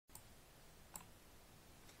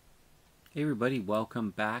Hey everybody,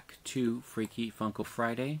 welcome back to Freaky Funko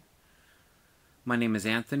Friday. My name is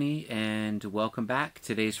Anthony and welcome back.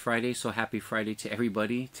 Today's Friday, so happy Friday to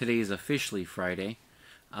everybody. Today is officially Friday.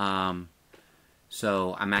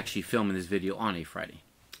 So I'm actually filming this video on a Friday.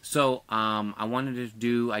 So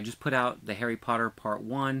I just put out the Harry Potter Part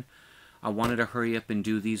 1. I wanted to hurry up and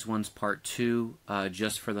do these ones Part 2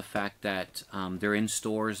 just for the fact that they're in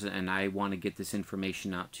stores and I want to get this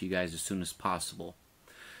information out to you guys as soon as possible.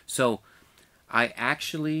 So I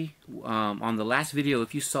actually, on the last video,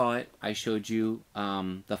 if you saw it, I showed you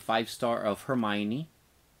the 5-star of Hermione.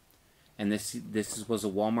 And this was a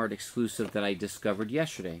Walmart exclusive that I discovered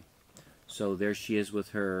yesterday. So there she is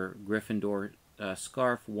with her Gryffindor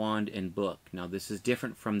scarf, wand, and book. Now this is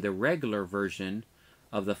different from the regular version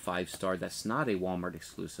of the 5-star. That's not a Walmart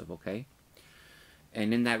exclusive, okay?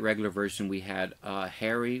 And in that regular version we had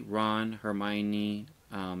Harry, Ron, Hermione,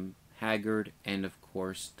 Hagrid, and of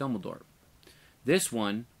course Dumbledore. This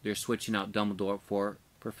one, they're switching out Dumbledore for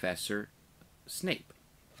Professor Snape.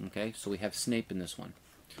 Okay, so we have Snape in this one.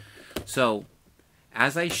 So,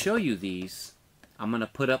 as I show you these, I'm going to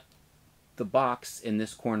put up the box in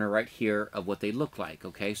this corner right here of what they look like.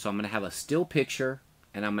 Okay, so I'm going to have a still picture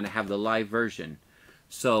and I'm going to have the live version.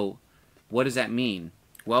 So, what does that mean?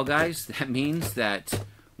 Well, guys, that means that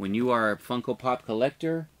when you are a Funko Pop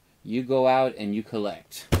collector, you go out and you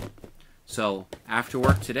collect. So, after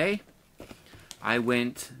work today, I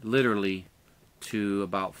went literally to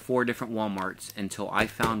about 4 different Walmarts until I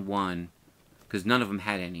found one, because none of them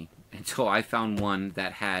had any, until I found one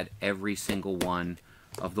that had every single one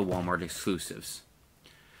of the Walmart exclusives.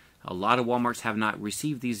 A lot of Walmarts have not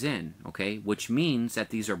received these in, okay, which means that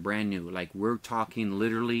these are brand new. Like, we're talking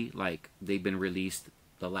literally like they've been released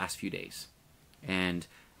the last few days. And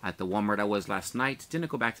at the Walmart I was last night, didn't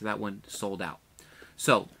go back to that one, sold out.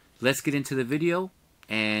 So, let's get into the video.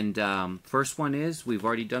 And first one is, we've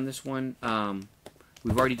already done this one.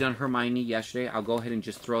 We've already done Hermione yesterday. I'll go ahead and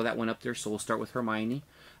just throw that one up there. So we'll start with Hermione.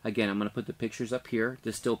 Again, I'm going to put the pictures up here,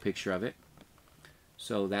 the still picture of it.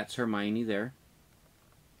 So that's Hermione there.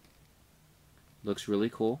 Looks really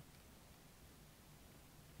cool.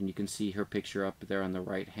 And you can see her picture up there on the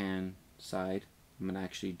right hand side. I'm going to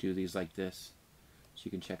actually do these like this so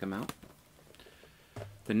you can check them out.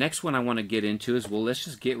 The next one I want to get into is, well, let's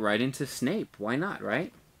just get right into Snape. Why not,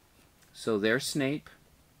 right? So there's Snape,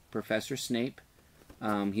 Professor Snape.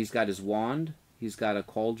 He's got his wand. He's got a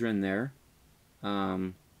cauldron there.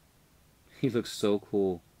 He looks so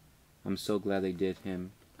cool. I'm so glad they did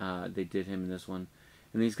him. They did him in this one.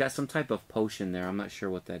 And he's got some type of potion there. I'm not sure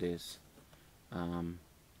what that is.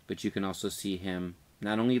 But you can also see him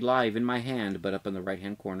not only live in my hand, but up in the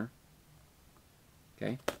right-hand corner.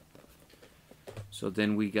 Okay. So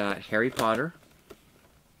then we got Harry Potter.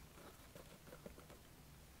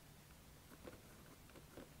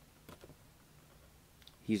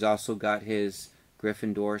 He's also got his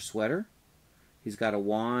Gryffindor sweater. He's got a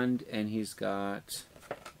wand and he's got...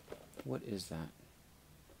 what is that?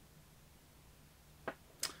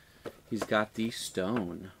 He's got the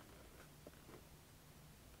stone.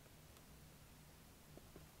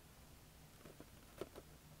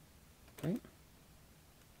 Okay.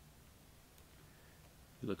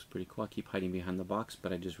 It looks pretty cool. I keep hiding behind the box,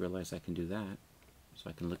 but I just realized I can do that. So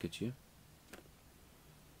I can look at you.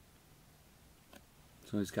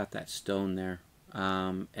 So he's got that stone there.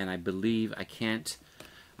 And I believe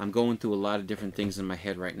I'm going through a lot of different things in my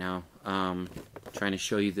head right now. Trying to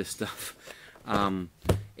show you this stuff.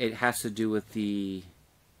 It has to do with the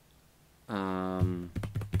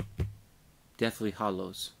Deathly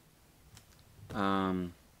Hallows.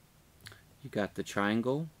 You got the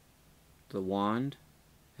triangle, the wand,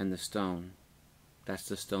 and the stone. That's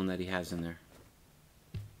the stone that he has in there.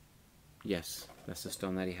 Yes, that's the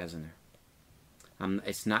stone that he has in there.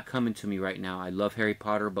 It's not coming to me right now. I love Harry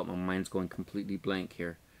Potter, but my mind's going completely blank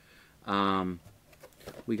here.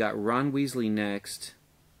 We got Ron Weasley next.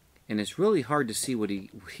 And it's really hard to see what he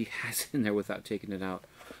has in there without taking it out.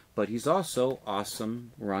 But he's also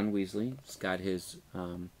awesome, Ron Weasley. He's got his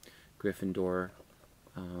Gryffindor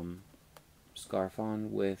scarf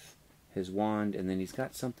on with his wand, and then he's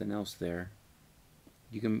got something else there.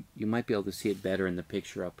 You might be able to see it better in the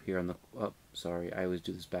picture up here on the... oh, sorry, I always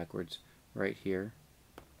do this backwards. Right here.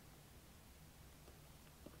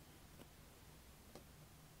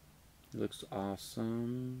 It looks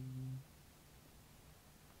awesome.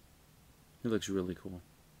 It looks really cool.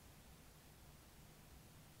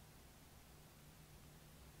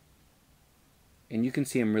 And you can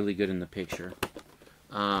see him really good in the picture.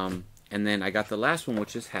 And then I got the last one,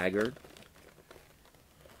 which is Hagrid.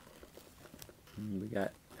 We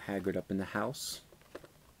got Hagrid up in the house.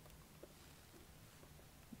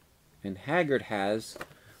 And Haggard has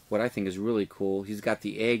what I think is really cool. He's got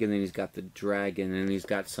the egg, and then he's got the dragon, and he's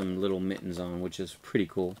got some little mittens on, which is pretty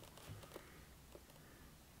cool.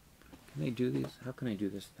 Can I do these? How can I do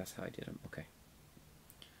this? That's how I did them. Okay.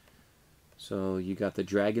 So you got the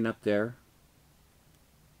dragon up there.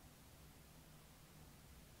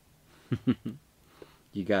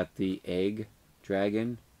 You got the egg,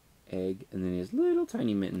 dragon, egg, and then his little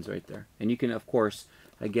tiny mittens right there. And you can, of course,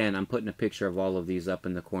 again, I'm putting a picture of all of these up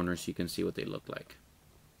in the corner so you can see what they look like.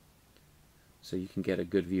 So you can get a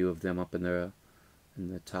good view of them up in the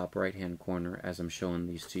top right hand corner as I'm showing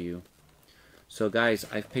these to you. So guys,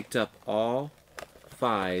 I've picked up all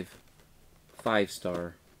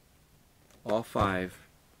 5-star. All 5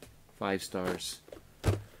 5-stars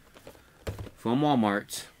from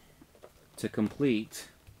Walmart to complete.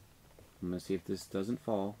 I'm going to see if this doesn't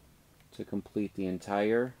fall. To complete the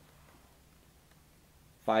entire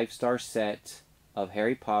 5-star set of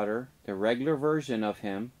Harry Potter, the regular version of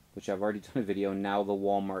him, which I've already done a video, now the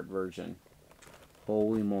Walmart version.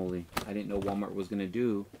 Holy moly. I didn't know Walmart was going to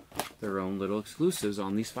do their own little exclusives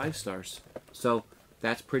on these 5-stars. So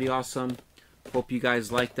that's pretty awesome. Hope you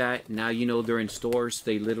guys like that. Now you know they're in stores.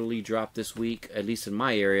 They literally dropped this week. At least in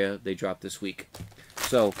my area, they dropped this week.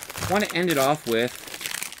 So I want to end it off with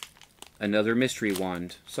another mystery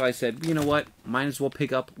wand. So I said, you know what? Might as well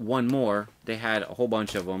pick up one more. They had a whole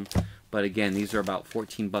bunch of them. But again, these are about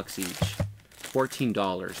 14 bucks each.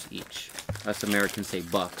 $14 each. Us Americans say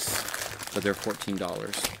bucks, but they're $14.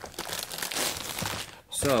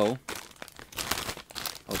 So,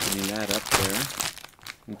 opening that up there.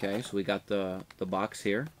 Okay, so we got the box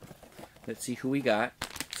here. Let's see who we got.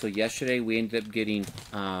 So yesterday we ended up getting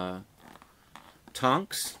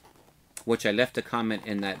Tonks, which I left a comment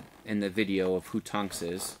in the video of who Tonks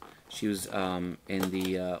is. She was in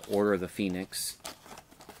the Order of the Phoenix.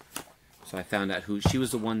 So I found out who she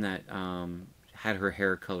was. The one that had her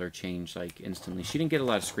hair color change like instantly. She didn't get a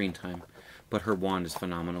lot of screen time, but her wand is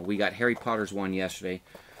phenomenal. We got Harry Potter's wand yesterday.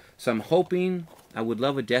 So I'm hoping, I would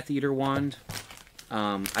love a Death Eater wand.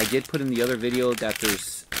 I did put in the other video that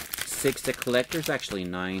there's 6 to collect. There's actually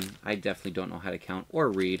 9. I definitely don't know how to count or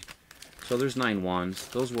read. So there's 9 wands.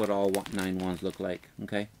 Those are what all 9 wands look like.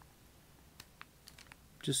 Okay?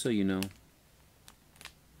 Just so you know.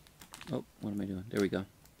 Oh, what am I doing? There we go.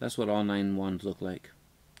 That's what all 9 wands look like.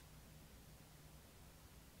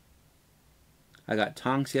 I got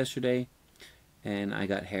Tonks yesterday, and I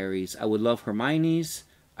got Harry's. I would love Hermione's.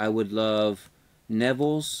 I would love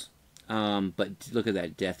Neville's. But look at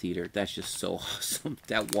that Death Eater. That's just so awesome.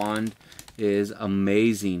 That wand is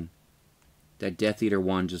amazing. That Death Eater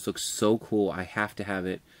wand just looks so cool. I have to have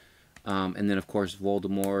it. And then, of course,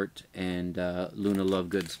 Voldemort and Luna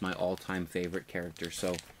Lovegood's my all-time favorite character.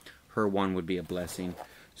 So her wand would be a blessing.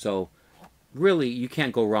 So really, you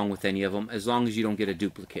can't go wrong with any of them as long as you don't get a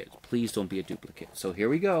duplicate. Please don't be a duplicate. So here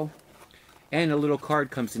we go. And a little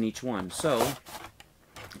card comes in each one. So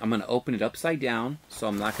I'm going to open it upside down, so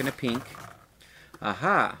I'm not going to pink.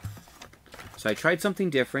 Aha! So I tried something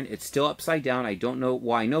different. It's still upside down. I don't know.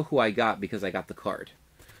 Well, I know who I got because I got the card.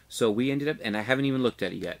 So we ended up, and I haven't even looked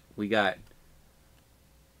at it yet. We got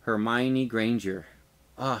Hermione Granger.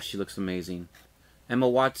 Oh, she looks amazing. Emma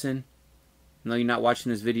Watson. I know you're not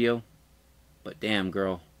watching this video, but damn,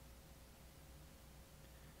 girl.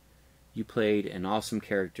 You played an awesome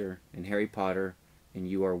character in Harry Potter, and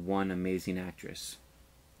you are one amazing actress.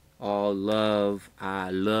 I love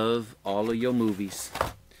all of your movies.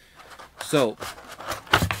 So,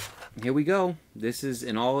 here we go. This is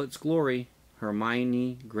in all its glory.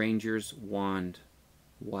 Hermione Granger's wand.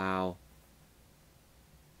 Wow.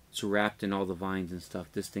 It's wrapped in all the vines and stuff.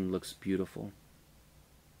 This thing looks beautiful.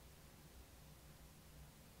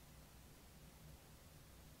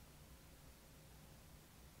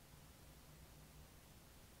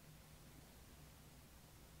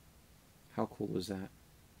 How cool was that?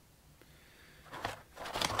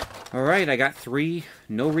 Alright, I got 3.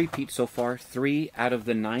 No repeat so far. 3 out of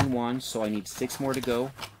the 9 wands, so I need 6 more to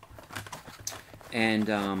go. And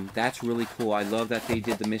that's really cool. I love that they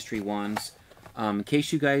did the mystery wands. In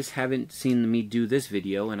case you guys haven't seen me do this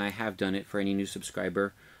video, and I have done it for any new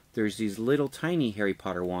subscriber, there's these little tiny Harry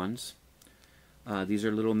Potter wands. These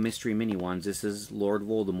are little mystery mini wands. This is Lord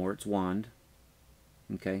Voldemort's wand.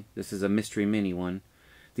 Okay, this is a mystery mini one.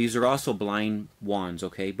 These are also blind wands,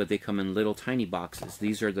 okay, but they come in little tiny boxes.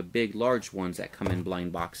 These are the big, large ones that come in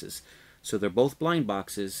blind boxes. So they're both blind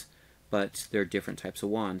boxes, but they're different types of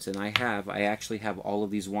wands. And I actually have all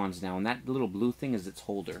of these wands now. And that little blue thing is its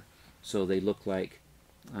holder. So they look like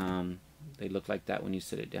that when you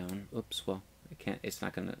sit it down. Oops, well, it's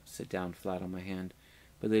not going to sit down flat on my hand.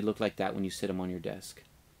 But they look like that when you sit them on your desk.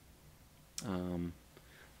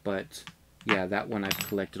 But yeah, that one I've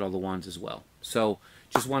collected all the wands as well. So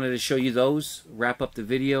just wanted to show you those, wrap up the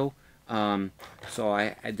video.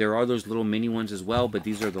 So there are those little mini ones as well, but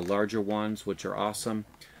these are the larger ones, which are awesome.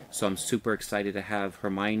 So I'm super excited to have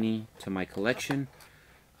Hermione to my collection.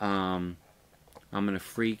 I'm going to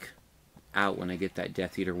freak out when I get that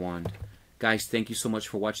Death Eater wand. Guys, thank you so much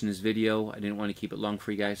for watching this video. I didn't want to keep it long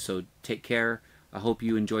for you guys, so take care. I hope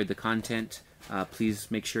you enjoyed the content. Please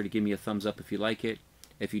make sure to give me a thumbs up if you like it.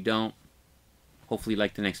 If you don't, hopefully you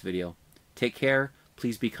like the next video. Take care.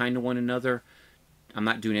 Please be kind to one another. I'm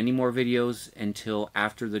not doing any more videos until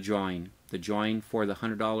after the drawing. The drawing for the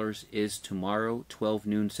 $100 is tomorrow, 12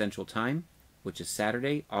 noon Central Time, which is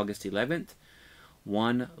Saturday, August 11th.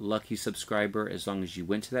 One lucky subscriber, as long as you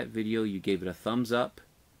went to that video, you gave it a thumbs up.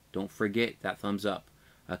 Don't forget that thumbs up.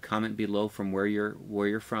 A comment below from where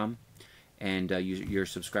you're from, and you're a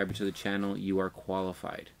subscriber to the channel. You are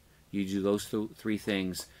qualified. You do those three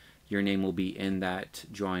things, your name will be in that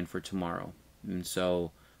drawing for tomorrow. And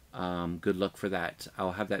so good luck for that.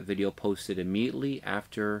 I'll have that video posted immediately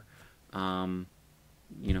after I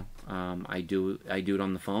do it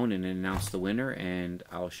on the phone and announce the winner, and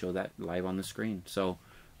I'll show that live on the screen. So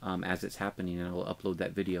as it's happening, and I'll upload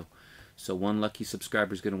that video. So one lucky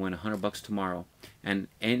subscriber is going to win $100 tomorrow. And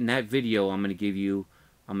in that video, I'm going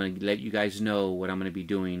to let you guys know what I'm going to be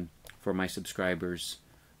doing for my subscribers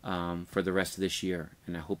for the rest of this year.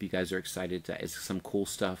 And I hope you guys are excited. It's some cool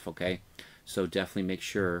stuff, okay? So definitely make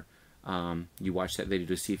sure you watch that video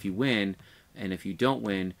to see if you win. And if you don't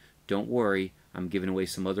win, don't worry. I'm giving away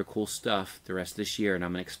some other cool stuff the rest of this year, and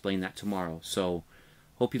I'm going to explain that tomorrow. So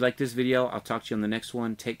hope you like this video. I'll talk to you on the next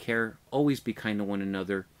one. Take care. Always be kind to one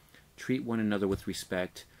another. Treat one another with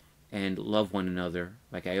respect, and love one another.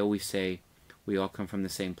 Like I always say, we all come from the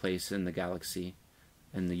same place in the galaxy,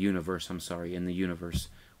 in the universe, in the universe.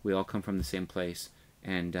 We all come from the same place,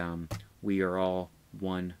 and we are all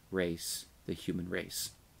one race, the human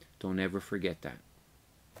race. Don't ever forget that.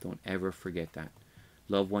 Don't ever forget that.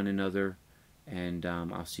 Love one another, and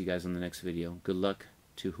I'll see you guys on the next video. Good luck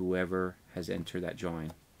to whoever has entered that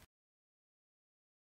drawing.